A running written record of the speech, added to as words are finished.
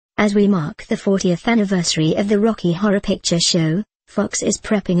As we mark the 40th anniversary of the Rocky Horror Picture Show, Fox is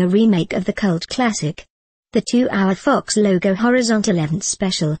prepping a remake of the cult classic. The 2-hour Fox logo horizontal event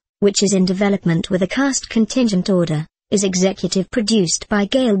special, which is in development with a cast contingent order, is executive produced by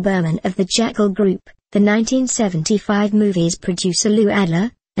Gail Berman of the Jackal Group, the 1975 movie's producer Lou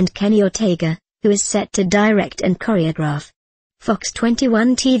Adler, and Kenny Ortega, who is set to direct and choreograph. Fox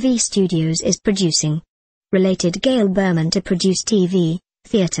 21 TV Studios is producing. Related Gail Berman to produce TV,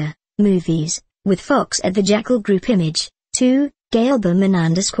 theater, movies, with Fox at the Jackal Group. Image 2, Gail Berman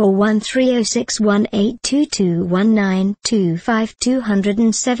 _130618221925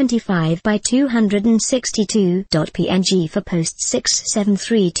 275 by 262.png for post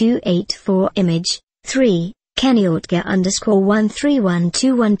 673284. Image 3, Kenny Ortega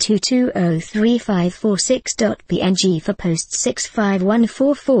 _131212203546.png for post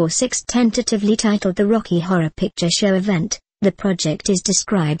 651446. Tentatively titled The Rocky Horror Picture Show Event, the project is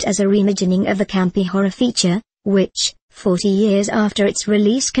described as a reimagining of a campy horror feature, which, 40 years after its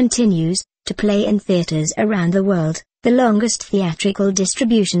release, continues to play in theaters around the world, the longest theatrical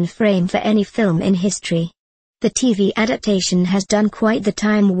distribution frame for any film in history. The TV adaptation has done quite the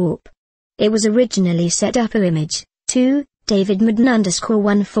time warp. It was originally set up. Image 2, David Madden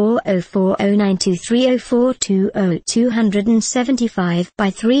 _1404092304202 275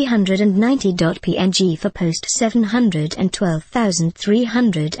 by 390.png for post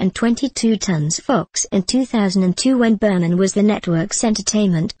 712,322 tons. Fox in 2002 when Berman was the network's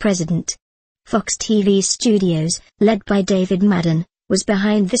entertainment president. Fox TV Studios, led by David Madden, was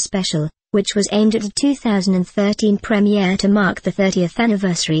behind the special, which was aimed at a 2013 premiere to mark the 30th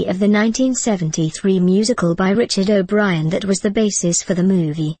anniversary of the 1973 musical by Richard O'Brien that was the basis for the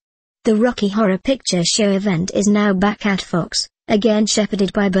movie. The Rocky Horror Picture Show event is now back at Fox, again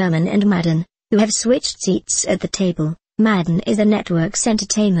shepherded by Berman and Madden, who have switched seats at the table. Madden is the network's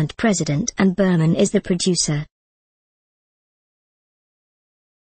entertainment president and Berman is the producer.